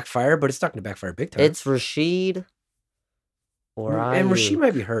 Could backfire, but it's not going to backfire big time. it's Rashid or Ayuk. And Rasheed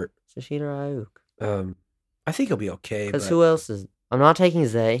might be hurt. It's Rashid or Ayuk. I think he'll be okay. Because But who else is... I'm not taking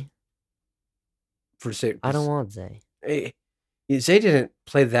Zay. for sake, I don't want Zay. Zay didn't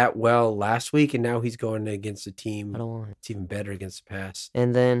play that well last week, and now he's going against a team I don't want it. it's even better against the pass.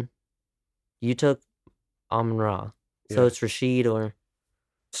 And then you took Amon-Ra. So Yeah. it's Rashid or...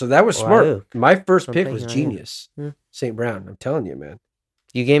 So that was Or smart. Ayuk. My first I'm pick was thinking Ayuk. genius. Yeah. St. Brown. I'm telling you, man.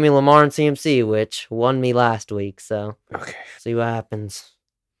 You gave me Lamar and CMC, which won me last week, so Okay. see what happens.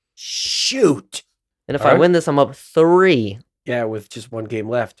 Shoot. And if All I right. win this, I'm up 3. Yeah, with just one game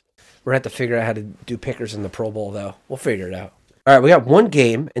left. We're going to have to figure out how to do pickers in the Pro Bowl, though. We'll figure it out. All right, we got one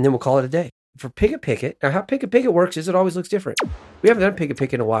game, and then we'll call it a day. For Pick a Picket, now how Pick a Picket works is it always looks different. We haven't done Pick a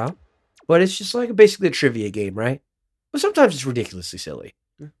Picket in a while, but it's just like basically a trivia game, right? But sometimes it's ridiculously silly.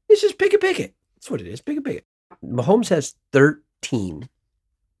 It's just Pick a Picket. That's what it is, Pick a Picket. Mahomes has 13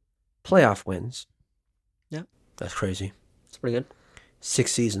 playoff wins. Yep. That's crazy. It's pretty good.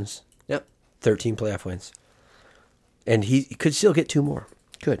 6 seasons. Yep. 13 playoff wins. And he could still get 2 more.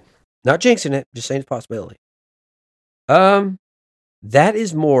 Could. Not jinxing it, just saying it's a possibility. That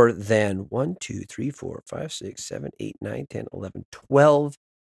is more than 1, 2, 3, 4, 5, 6, 7, 8, 9, 10, 11, 12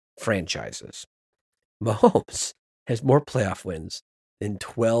 franchises. Mahomes has more playoff wins than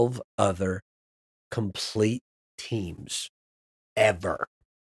 12 other complete teams ever.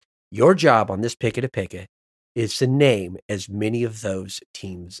 Your job on this Pick a Picket is to name as many of those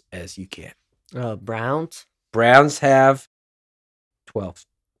teams as you can. Browns, Browns have 12.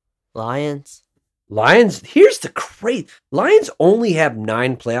 Lions. Lions, here's the crazy. Lions only have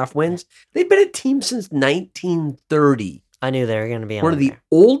 9 playoff wins. They've been a team since 1930. I knew they were going to be on One of the there.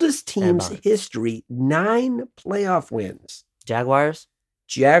 oldest teams in Bucks. history, 9 playoff wins. Jaguars.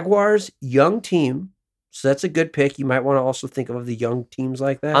 Jaguars, young team. So that's a good pick. You might want to also think of the young teams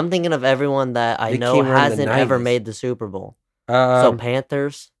like that. I'm thinking of everyone that I They know came around in the hasn't ever 90s. made the Super Bowl. So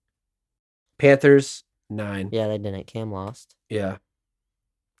Panthers. Panthers, 9. Yeah, they didn't. Cam lost. Yeah.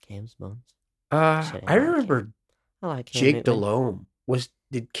 Cam's bones. Shit, I I like remember I like Cam Jake Newton. Delhomme.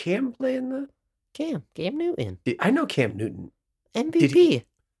 Did Cam play in the? Cam Newton. I know Cam Newton. MVP.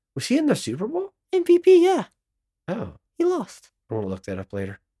 Was he in the Super Bowl? MVP, yeah. Oh, He lost. I want to look that up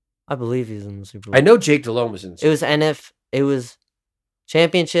later. I believe he's in the Super Bowl. I know Jake Delhomme was in. The It was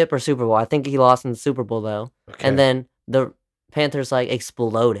championship or Super Bowl. I think he lost in the Super Bowl though. Okay. And then the Panthers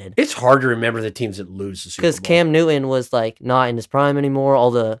exploded. It's hard to remember the teams that lose the Super Bowl. Because Cam Newton was not in his prime anymore.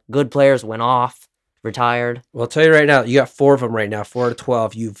 All the good players went off, retired. Well, I'll tell you right now, you got 4 of them right now. 4 out of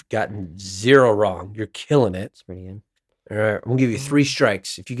 12. You've gotten 0 wrong. You're killing it. It's pretty good. All right, I'm gonna give you 3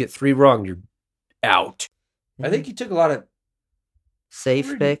 strikes. If you get 3 wrong, you're out. I think you took a lot of. Safe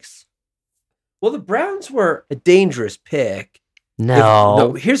Pretty- picks. Well, the Browns were a dangerous pick.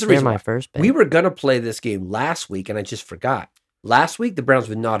 No. Here's the They're reason my why. first pick. We were gonna play this game last week, and I just forgot. Last week, the Browns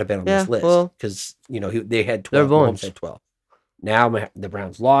would not have been on Yeah, this list well, because they had they're 12. Mahomes bunch. had 12. Now the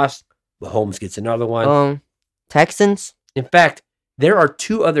Browns lost. Mahomes gets another one. Texans. In fact, there are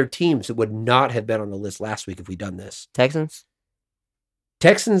 2 other teams that would not have been on the list last week if we'd done this. Texans.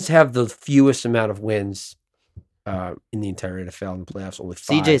 Texans have the fewest amount of wins in the entire NFL in the playoffs, only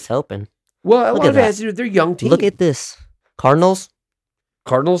 5. CJ's helping. Well, a Look lot at of it has to do with their young team. Look at this. Cardinals.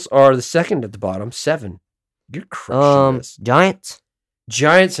 Cardinals are the second at the bottom, 7. You're crushing this. Giants.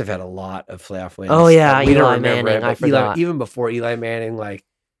 Giants have had a lot of playoff wins. Oh, yeah, We don't Eli remember Manning, it, I but Eli, forgot. even before Eli Manning,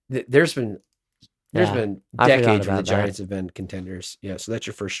 there's been Yeah, been I forgot decades where the about that. Giants have been contenders. Yeah, so that's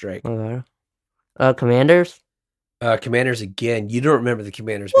your first strike. Okay. Commanders. Commanders again. You don't remember the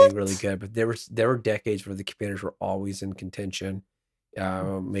Commanders being What? really good, but there were decades where the Commanders were always in contention,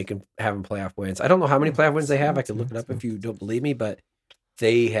 having playoff wins. I don't know how many playoff wins they have. I can look it up if you don't believe me, but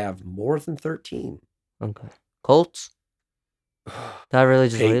they have more than 13. Okay. Colts. That really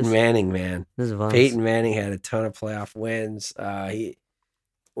just Peyton is. Manning, man. This is fun. Peyton Manning had a ton of playoff wins. And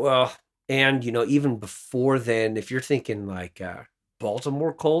even before then, if you're thinking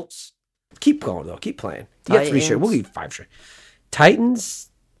Baltimore Colts, keep going though, keep playing. You got 3 straight. We'll give you 5 straight.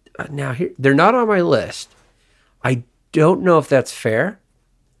 Titans. Now here, they're not on my list. I don't know if that's fair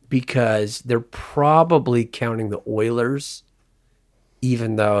because they're probably counting the Oilers,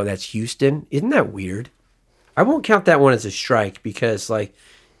 even though that's Houston. Isn't that weird? I won't count that one as a strike because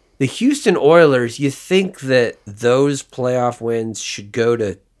the Houston Oilers, you think that those playoff wins should go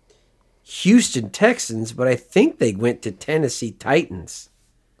to Houston Texans, but I think they went to Tennessee Titans.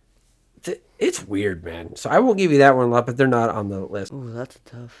 It's weird, man. So I won't give you that one a lot, but they're not on the list. Ooh,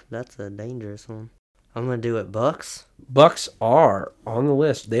 that's a dangerous one. I'm gonna do it. Bucks. Bucks are on the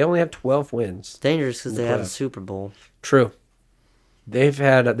list. They only have 12 wins. It's dangerous because they have a playoffs. Super Bowl. True.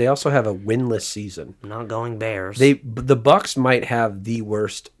 They also have a winless season. I'm not going Bears. The Bucks might have the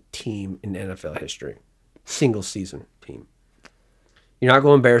worst team in NFL history. Single season team. You're not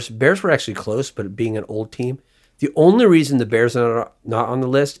going Bears. Bears were actually close, but being an old team. The only reason the Bears are not on the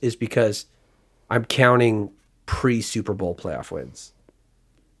list is because I'm counting pre-Super Bowl playoff wins,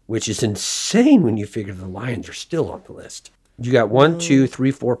 which is insane when you figure the Lions are still on the list. You got 1, 2,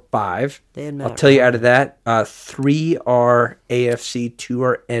 3, 4, 5. They had I'll Matt tell you Ryan. out of that, 3 are AFC, 2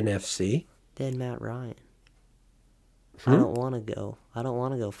 are NFC. They had Matt Ryan. I don't want to go. I don't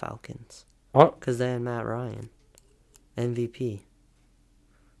want to go Falcons Oh, because they had Matt Ryan, MVP.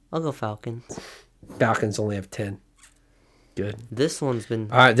 I'll go Falcons. Falcons only have 10. Good. This one's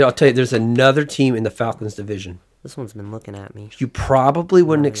been. All right, I'll tell you, there's another team in the Falcons division. This one's been looking at me. You probably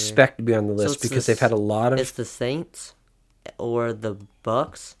wouldn't Oh, yeah. expect to be on the list it's because the they've had a lot of... It's the Saints or the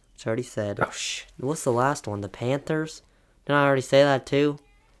Bucks. Which I already said. Oh, shit. What's the last one? The Panthers? Didn't I already say that too?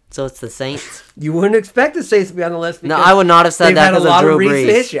 So it's the Saints. You wouldn't expect the Saints to be on the list No, because I would not have said they've that had a because lot of of Drew recent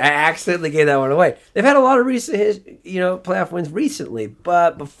Brees. history. I accidentally gave that one away. They've had a lot of recent, playoff wins recently,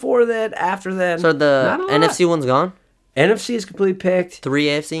 but before that, after then, So the not a lot. NFC one's gone. NFC is completely picked. 3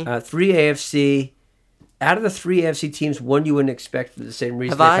 AFC. 3 AFC. Out of the 3 AFC teams, one you wouldn't expect for the same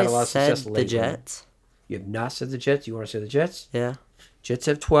reason. Have They've I had a lot of said success the lately. Jets? You have not said the Jets. You want to say the Jets? Yeah. Jets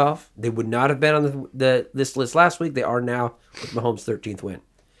have 12. They would not have been on this list last week. They are now with Mahomes' 13th win.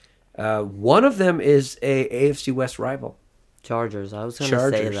 One of them is a AFC West rival. Chargers. I was going to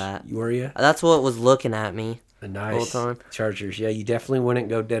say that. Were you? That's what was looking at me. Nice. Whole time. Chargers. Yeah, you definitely wouldn't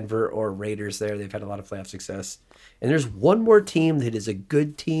go Denver or Raiders there. They've had a lot of playoff success. And there's one more team that is a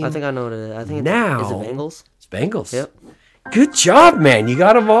good team. I think I know what it is. I think Now- is it Bengals? It's Bengals. Yep. Good job, man. You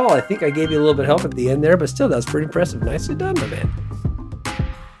got them all. I think I gave you a little bit of help at the end there, but still, that was pretty impressive. Nicely done, my man.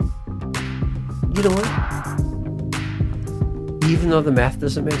 You know what? Even though the math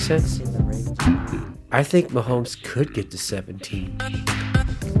doesn't make sense, The Ravens. I think Mahomes could get to 17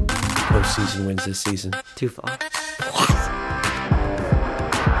 postseason wins this season. Too far.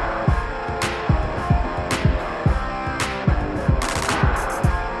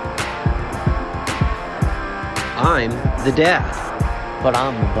 I'm the dad. But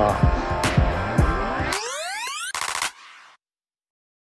I'm the boss.